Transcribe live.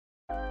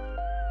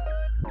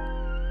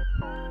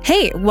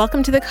Hey,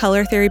 welcome to the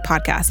Color Theory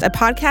Podcast, a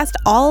podcast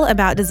all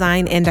about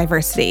design and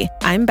diversity.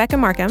 I'm Becca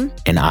Markham.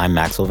 And I'm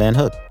Maxwell Van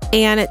Hook.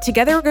 And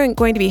together we're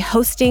going to be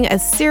hosting a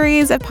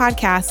series of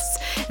podcasts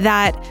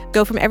that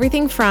go from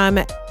everything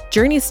from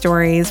journey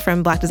stories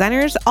from Black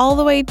designers all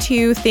the way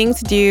to things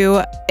to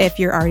do if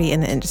you're already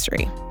in the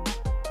industry.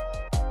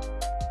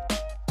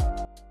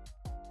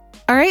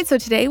 All right, so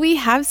today we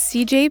have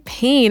CJ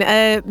Payne,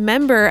 a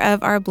member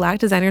of our Black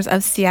Designers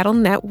of Seattle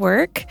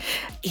network.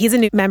 He's a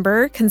new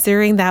member,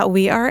 considering that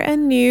we are a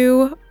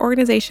new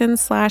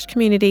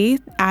organization/community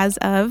as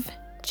of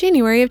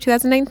January of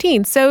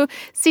 2019. So,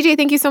 CJ,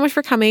 thank you so much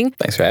for coming.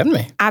 Thanks for having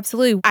me.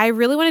 Absolutely. I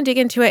really want to dig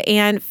into it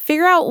and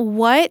figure out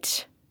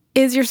what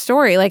is your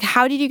story. Like,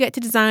 how did you get to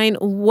design?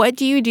 What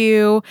do you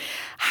do?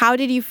 How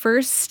did you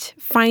first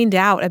find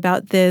out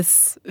about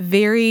this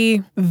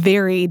very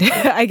varied,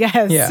 I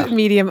guess,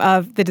 medium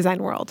of the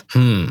design world?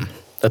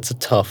 That's a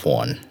tough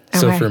one. Okay.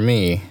 So for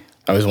me,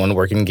 I was one to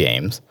work in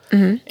games,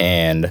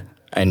 and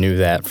I knew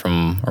that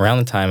from around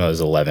the time I was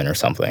 11 or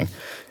something.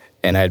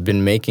 And I had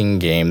been making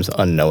games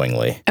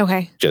unknowingly.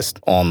 Okay. Just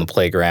on the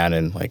playground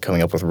and like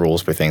coming up with rules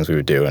for things we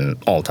would do and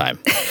all the time.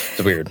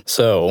 It's weird.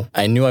 So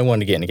I knew I wanted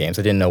to get into games.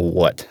 I didn't know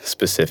what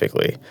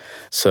specifically.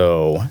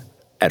 So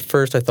at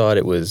first I thought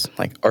it was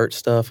like art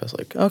stuff. I was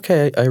like,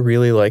 okay, I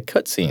really like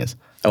cutscenes.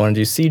 I want to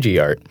do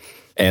CG art.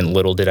 And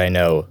little did I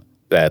know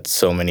that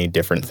so many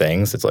different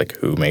things. It's like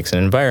who makes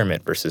an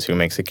environment versus who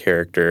makes a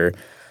character,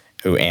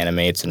 who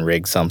animates and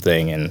rigs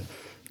something. And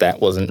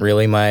that wasn't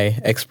really my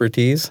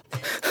expertise.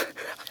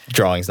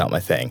 Drawing's not my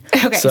thing.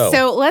 Okay,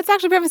 so let's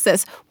actually preface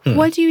this.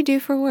 What do you do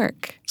for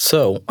work?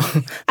 So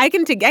I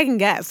can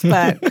guess,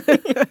 but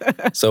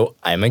so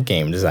I'm a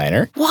game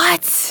designer.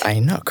 What? I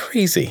know,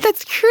 crazy.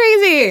 That's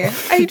crazy.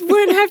 I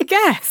wouldn't have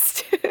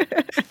guessed.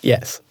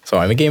 Yes. So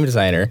I'm a game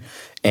designer,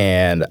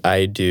 and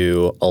I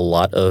do a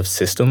lot of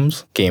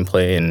systems,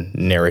 gameplay, and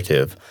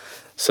narrative.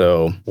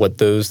 So what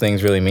those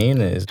things really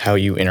mean is how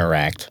you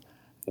interact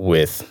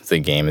with the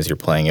game as you're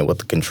playing it, what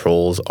the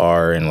controls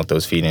are and what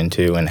those feed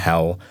into, and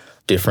how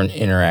different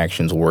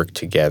interactions work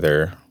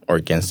together or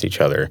against each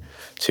other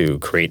to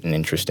create an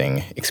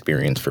interesting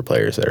experience for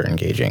players that are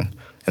engaging.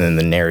 And then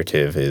the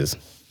narrative is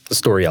the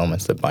story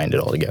elements that bind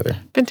it all together.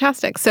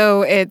 Fantastic.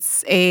 So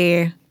it's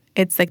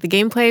like the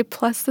gameplay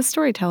plus the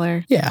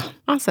storyteller. Yeah.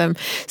 Awesome.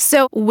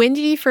 So when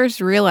did you first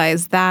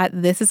realize that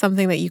this is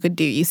something that you could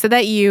do? You said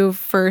that you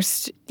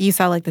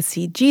saw like the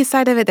CG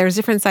side of it. There's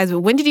different sides,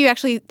 but when did you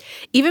actually,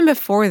 even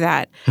before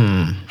that,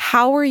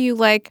 how were you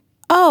like,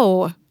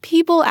 oh,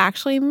 people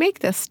actually make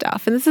this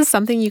stuff, and this is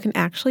something you can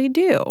actually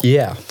do?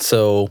 Yeah.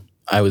 So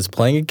I was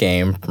playing a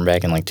game from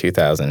back in like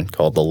 2000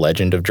 called The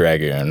Legend of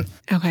Dragoon.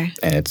 Okay.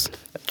 And it's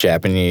a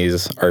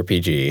Japanese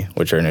RPG,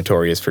 which are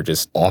notorious for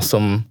just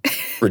awesome,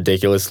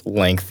 ridiculous,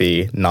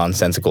 lengthy,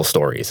 nonsensical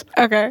stories.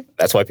 Okay.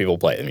 That's why people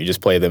play them. You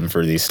just play them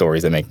for these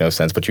stories that make no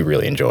sense, but you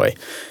really enjoy.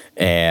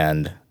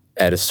 And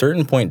at a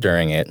certain point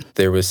during it,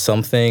 there was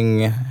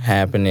something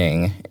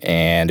happening,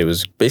 and it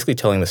was basically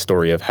telling the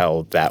story of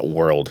how that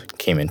world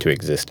came into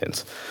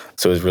existence.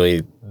 So it was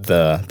really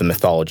the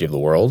mythology of the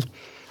world.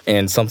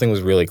 And something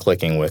was really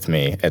clicking with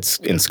me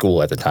in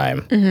school at the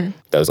time.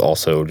 That was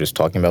also just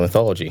talking about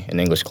mythology in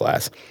English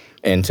class.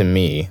 And to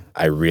me,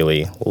 I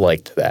really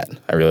liked that.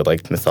 I really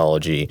liked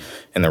mythology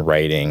and the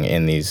writing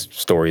and these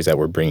stories that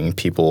were bringing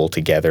people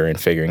together and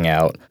figuring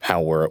out how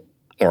we're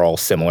all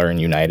similar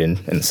and united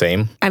and the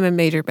same. I'm a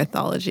major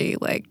mythology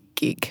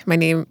geek.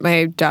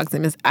 My dog's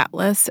name is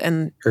Atlas,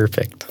 and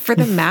perfect for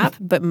the map,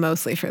 but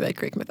mostly for the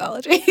Greek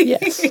mythology.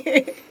 Yes.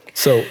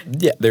 So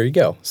yeah, there you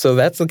go. So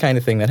that's the kind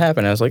of thing that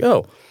happened. I was like,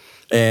 oh,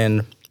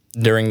 and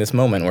during this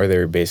moment where they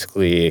were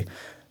basically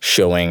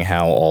showing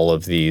how all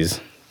of these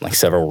like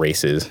several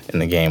races in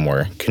the game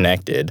were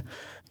connected,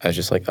 I was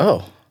just like,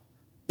 oh,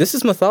 this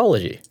is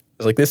mythology.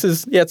 I was like,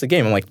 it's a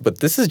game. I'm like, but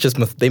this is just,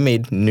 they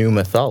made new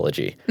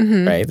mythology,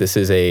 right? This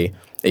is a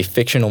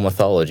fictional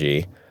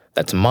mythology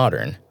that's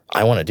modern.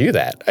 I want to do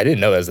that. I didn't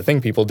know that was the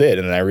thing people did.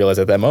 And then I realized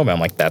at that moment, I'm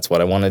like, that's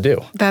what I want to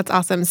do. That's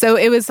awesome. So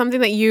it was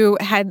something that you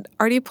had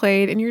already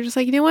played, and you're just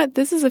like, you know what?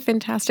 This is a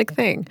fantastic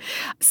thing.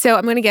 So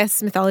I'm going to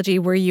guess mythology.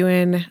 Were you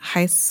in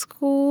high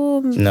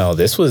school? No,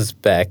 this was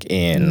back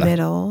in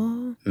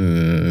middle?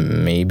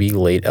 Maybe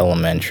late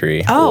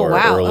elementary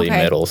early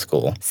middle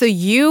school. So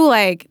you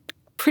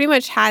pretty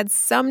much had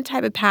some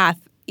type of path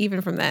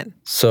even from then.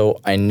 So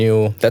I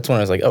knew, that's when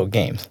I was like, oh,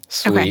 games.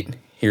 Sweet. Okay.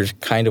 Here's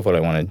kind of what I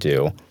want to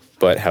do,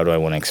 but how do I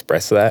want to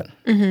express that?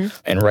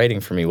 And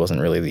writing for me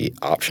wasn't really the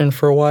option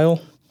for a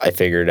while. I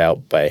figured it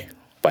out by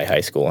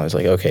high school. I was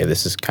like, okay,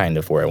 this is kind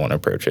of where I want to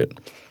approach it.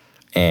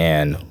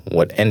 And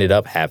what ended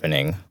up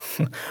happening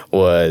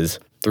was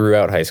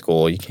throughout high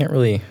school, you can't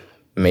really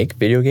make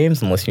video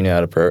games unless you know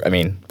how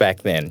to back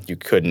then, you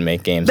couldn't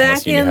make games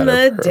unless you knew how to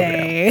program. Back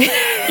in the day.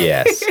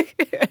 Yes.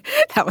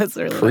 That was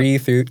really...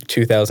 Through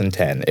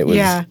 2010, it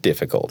was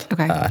difficult.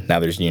 Okay. Now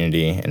there's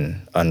Unity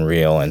and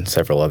Unreal and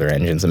several other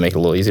engines that make it a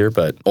little easier,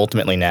 but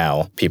ultimately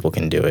now people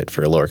can do it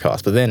for a lower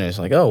cost. But then it's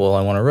like, oh, well,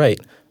 I want to write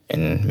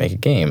and make a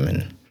game.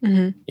 And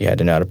You had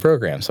to know how to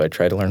program. So I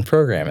tried to learn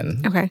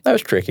programming. Okay. That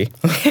was tricky.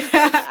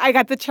 I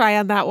got the try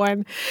on that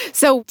one.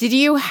 So did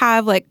you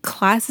have like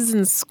classes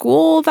in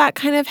school that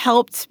kind of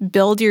helped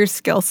build your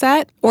skill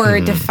set or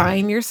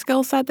define your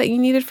skill set that you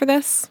needed for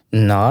this?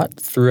 Not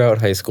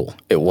throughout high school.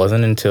 It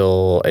wasn't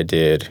until I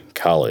did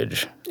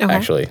college,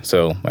 actually.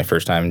 So my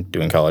first time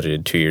doing college, I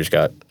did 2 years,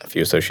 got a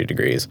few associate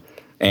degrees.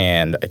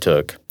 And I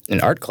took an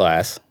art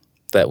class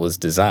that was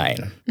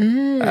design.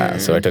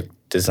 So I took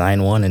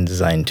Design 1 and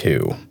Design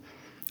 2.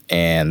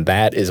 And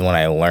that is when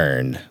I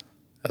learned,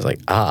 I was like,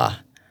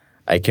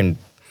 I can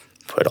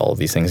put all of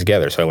these things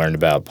together. So I learned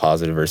about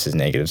positive versus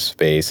negative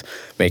space,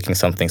 making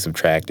something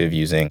subtractive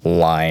using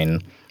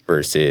line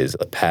versus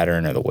a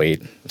pattern or the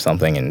weight of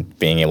something, and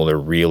being able to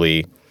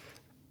really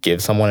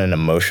give someone an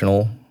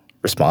emotional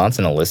response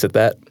and elicit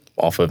that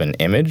off of an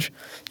image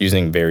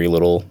using very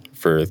little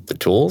for the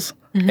tools.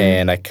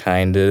 And I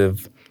kind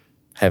of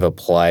have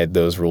applied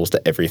those rules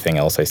to everything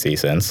else I see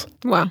since.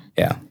 Wow.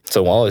 Yeah.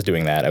 So while I was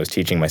doing that, I was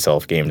teaching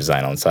myself game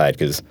design on the side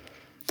because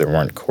there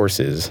weren't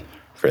courses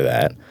for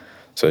that.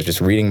 So I was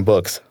just reading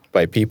books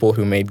by people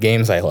who made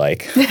games I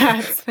like.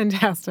 That's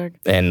fantastic.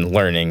 And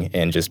learning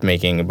and just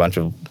making a bunch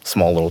of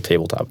small little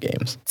tabletop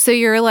games. So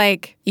you're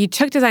like, you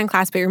took design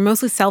class, but you're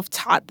mostly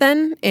self-taught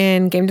then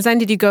in game design.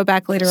 Did you go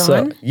back later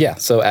on? Yeah.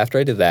 So after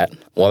I did that,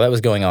 while that was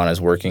going on, I was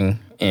working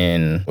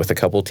with a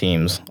couple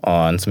teams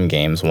on some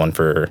games, one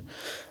for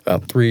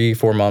about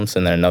 3-4 months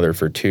and then another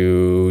for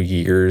 2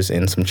 years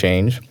and some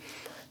change.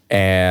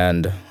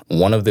 And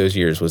one of those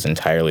years was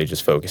entirely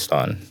just focused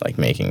on like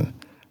making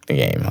the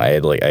game.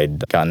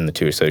 I'd gotten the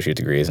 2 associate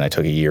degrees and I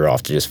took a year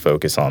off to just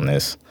focus on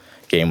this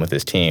game with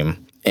this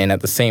team. And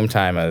at the same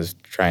time, I was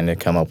trying to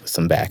come up with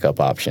some backup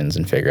options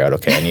and figure out,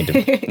 okay, I need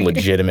to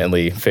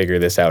legitimately figure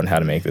this out and how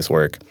to make this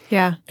work.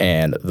 Yeah.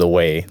 And the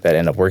way that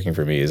ended up working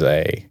for me is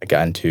I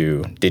got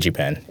into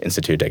DigiPen,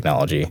 Institute of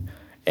Technology,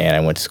 and I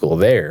went to school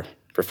there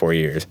for 4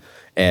 years.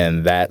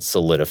 And that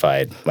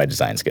solidified my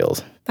design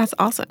skills. That's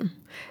awesome.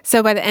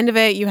 So by the end of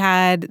it, you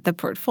had the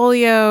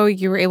portfolio.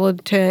 You were able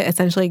to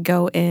essentially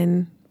go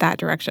in that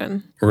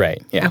direction.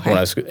 Right. Yeah. Okay. When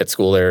I was at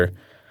school there,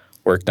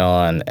 worked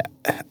on,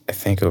 I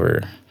think,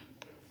 over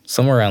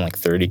somewhere around like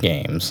 30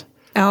 games.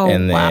 Oh,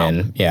 and then,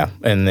 wow. Yeah.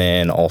 And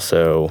then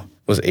also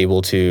was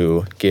able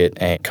to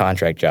get a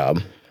contract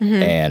job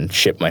and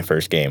ship my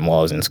first game while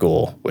I was in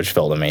school, which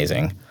felt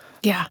amazing.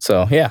 Yeah.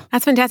 So, yeah.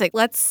 That's fantastic.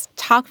 Let's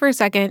talk for a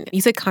second.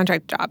 You said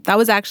contract job. That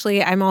was actually,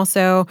 it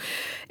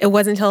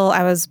wasn't until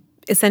I was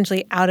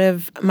essentially out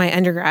of my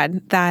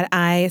undergrad that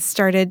I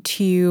started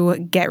to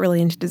get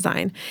really into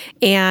design.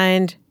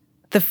 And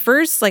the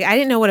first, I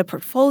didn't know what a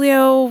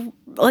portfolio,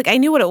 I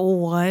knew what it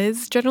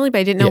was generally, but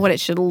I didn't know what it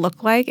should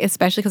look like,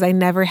 especially because I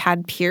never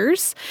had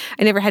peers.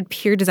 I never had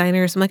peer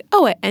designers. I'm like,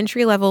 an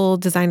entry-level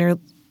designer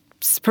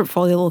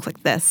portfolio looks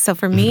like this. So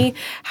for me,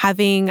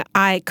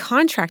 I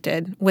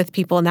contracted with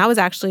people, and that was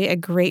actually a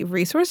great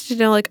resource to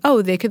know,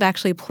 they could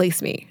actually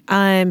place me.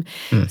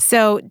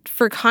 So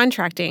for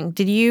contracting,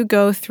 did you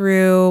go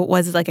through,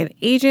 was it like an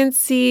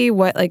agency?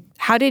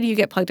 How did you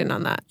get plugged in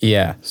on that?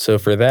 Yeah. So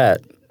for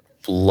that,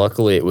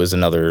 luckily it was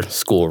another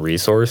school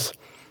resource,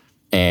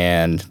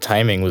 and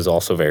timing was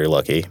also very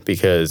lucky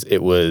because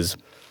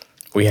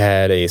we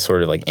had a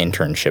sort of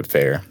internship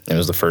fair. It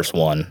was the first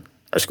one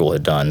our school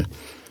had done.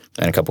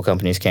 And a couple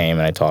companies came,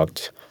 and I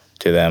talked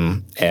to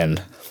them,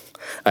 and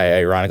I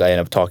ironically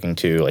ended up talking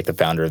to the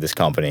founder of this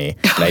company,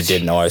 and I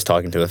didn't know I was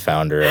talking to the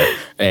founder,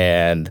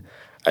 and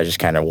I was just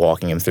kind of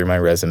walking him through my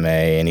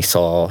resume, and he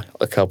saw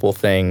a couple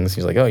things.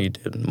 He's like, "Oh, you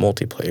did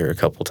multiplayer a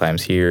couple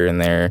times here and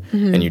there,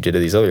 and you did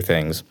these other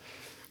things.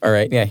 All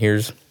right, yeah, here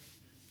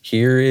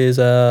is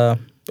a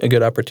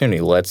good opportunity.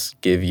 Let's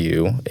give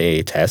you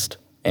a test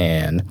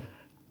and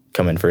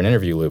come in for an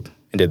interview loop,"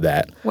 and did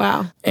that.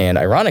 Wow. And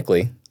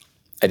ironically,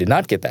 I did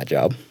not get that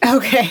job.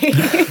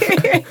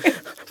 Okay.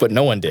 But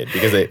no one did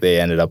because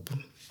they ended up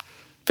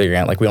figuring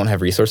out, we don't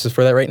have resources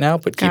for that right now,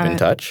 but keep in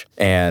touch.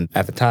 And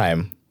at the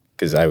time,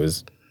 because I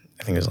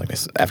think it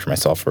was after my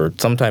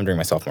sometime during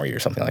my sophomore year,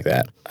 something like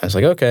that, I was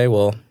like, okay,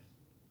 well,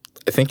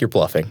 I think you're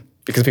bluffing.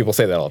 Because people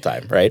say that all the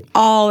time, right?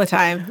 All the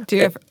time. Do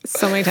it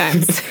so many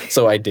times.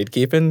 So I did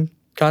keep in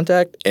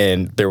contact,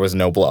 and there was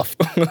no bluff.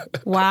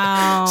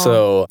 Wow.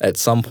 So at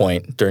some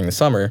point during the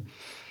summer,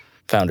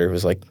 founder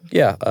was like,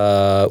 yeah,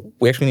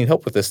 we actually need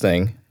help with this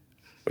thing.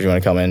 Would you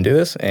want to come in and do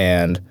this?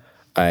 And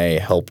I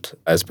helped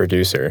as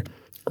producer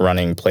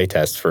running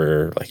playtests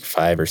for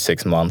 5 or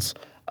 6 months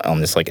on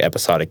this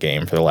episodic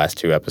game for the last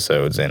 2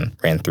 episodes, and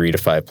ran 3 to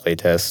 5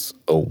 playtests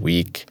a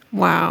week.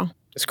 Wow.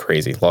 It's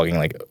crazy,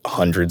 logging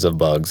hundreds of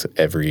bugs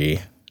every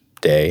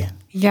day.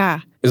 Yeah.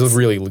 It was a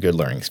really good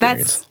learning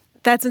experience.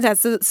 That's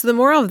intense. So the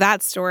moral of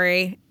that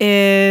story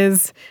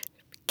is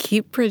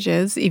keep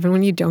bridges even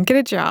when you don't get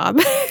a job.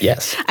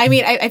 Yes. I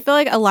mean, I feel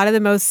like a lot of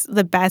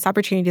the best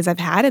opportunities I've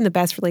had and the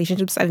best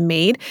relationships I've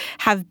made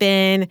have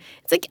been,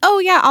 it's oh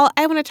yeah,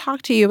 I want to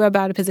talk to you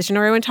about a position,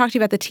 or I want to talk to you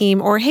about the team,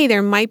 or hey,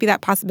 there might be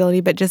that possibility,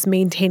 but just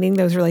maintaining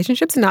those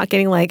relationships and not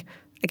getting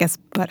I guess,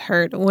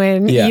 butthurt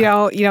when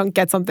Yeah. you don't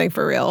get something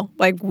for real,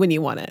 like when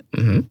you want it.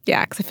 Mm-hmm.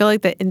 Yeah, because I feel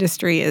like the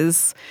industry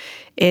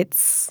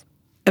it's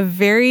a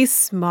very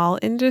small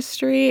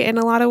industry in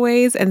a lot of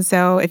ways. And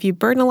so if you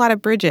burn a lot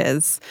of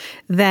bridges,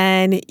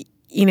 then,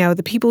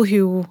 the people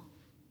who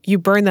you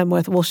burn them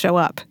with will show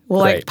up,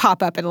 will Right.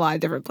 pop up in a lot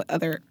of different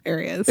other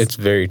areas. It's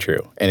very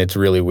true. And it's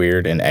really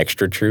weird and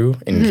extra true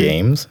in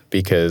games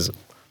because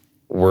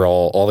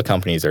all the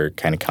companies are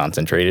kind of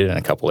concentrated in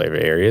a couple of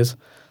areas.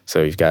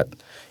 So you've got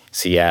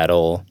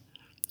Seattle,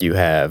 you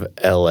have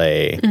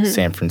LA,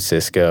 San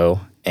Francisco,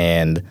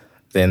 and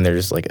then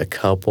there's like a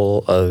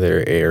couple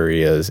other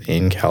areas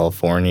in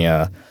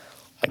California,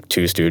 like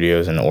 2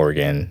 studios in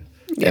Oregon,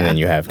 Yeah. and then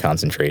you have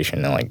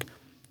concentration in like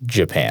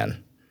Japan.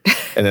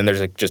 And then there's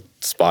like just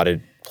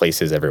spotted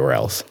places everywhere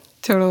else.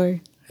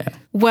 Totally.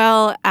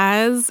 Well,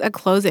 as a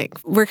closing,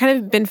 we're kind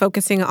of been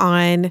focusing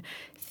on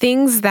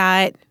things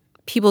that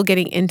people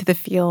getting into the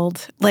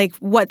field, like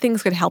what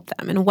things could help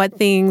them and what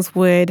things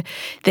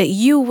that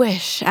you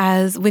wish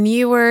as when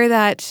you were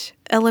that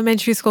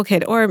elementary school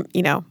kid or,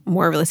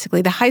 more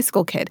realistically, the high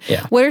school kid.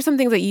 Yeah. What are some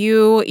things that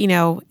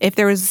if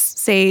there was,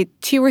 say,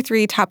 2 or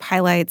 3 top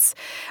highlights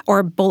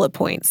or bullet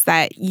points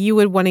that you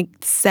would want to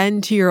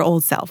send to your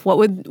old self? What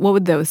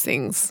would those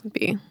things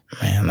be?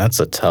 Man, that's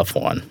a tough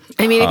one.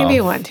 I mean, it can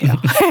be one too.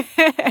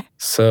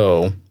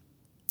 So,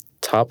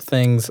 top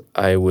things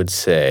I would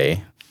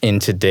say in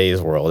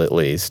today's world, at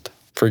least,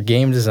 for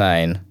game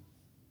design,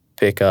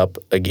 pick up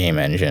a game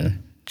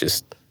engine.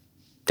 Just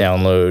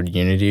download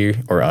Unity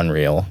or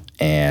Unreal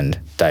and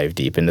dive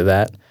deep into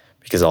that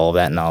because all of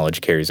that knowledge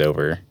carries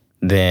over.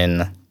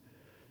 Then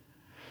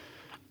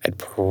I'd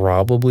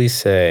probably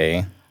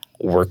say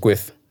work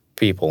with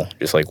people,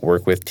 just like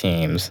work with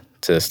teams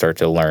to start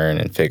to learn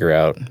and figure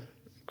out,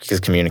 because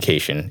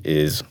communication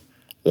is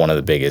one of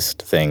the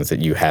biggest things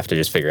that you have to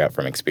just figure out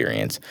from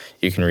experience.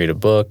 You can read a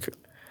book,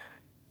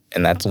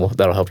 and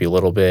that'll help you a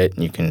little bit.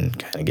 You can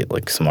kind of get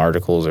like some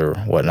articles or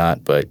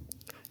whatnot. But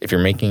if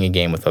you're making a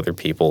game with other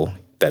people,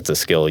 that's a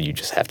skill you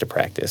just have to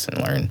practice and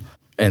learn.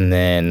 And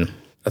then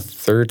a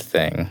third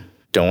thing,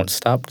 don't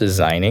stop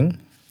designing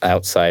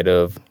outside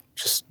of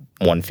just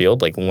one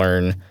field. Like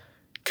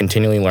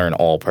continually learn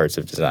all parts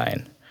of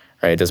design,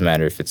 right? It doesn't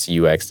matter if it's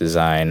UX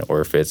design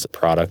or if it's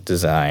product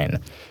design,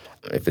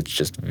 if it's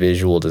just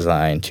visual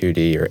design,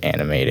 2D or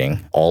animating,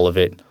 all of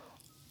it.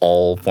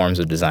 All forms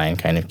of design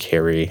kind of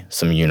carry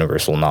some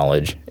universal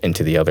knowledge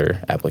into the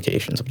other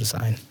applications of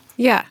design.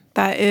 Yeah,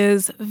 that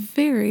is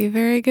very,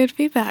 very good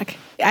feedback.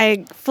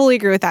 I fully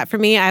agree with that. For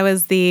me,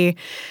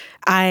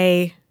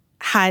 I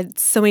had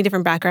so many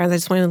different backgrounds. I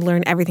just wanted to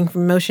learn everything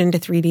from motion to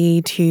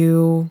 3D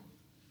to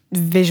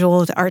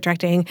visual to art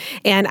directing.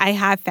 And I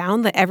have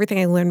found that everything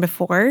I learned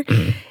before,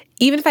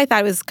 even if I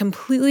thought it was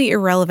completely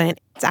irrelevant,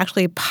 it's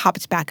actually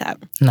popped back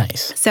up.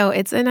 Nice. So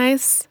it's a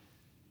nice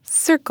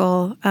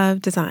circle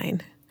of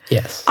design.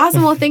 Yes.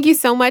 Awesome. Well, thank you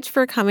so much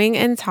for coming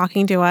and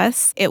talking to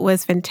us. It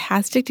was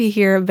fantastic to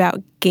hear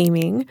about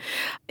gaming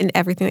and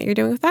everything that you're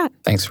doing with that.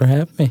 Thanks for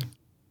having me.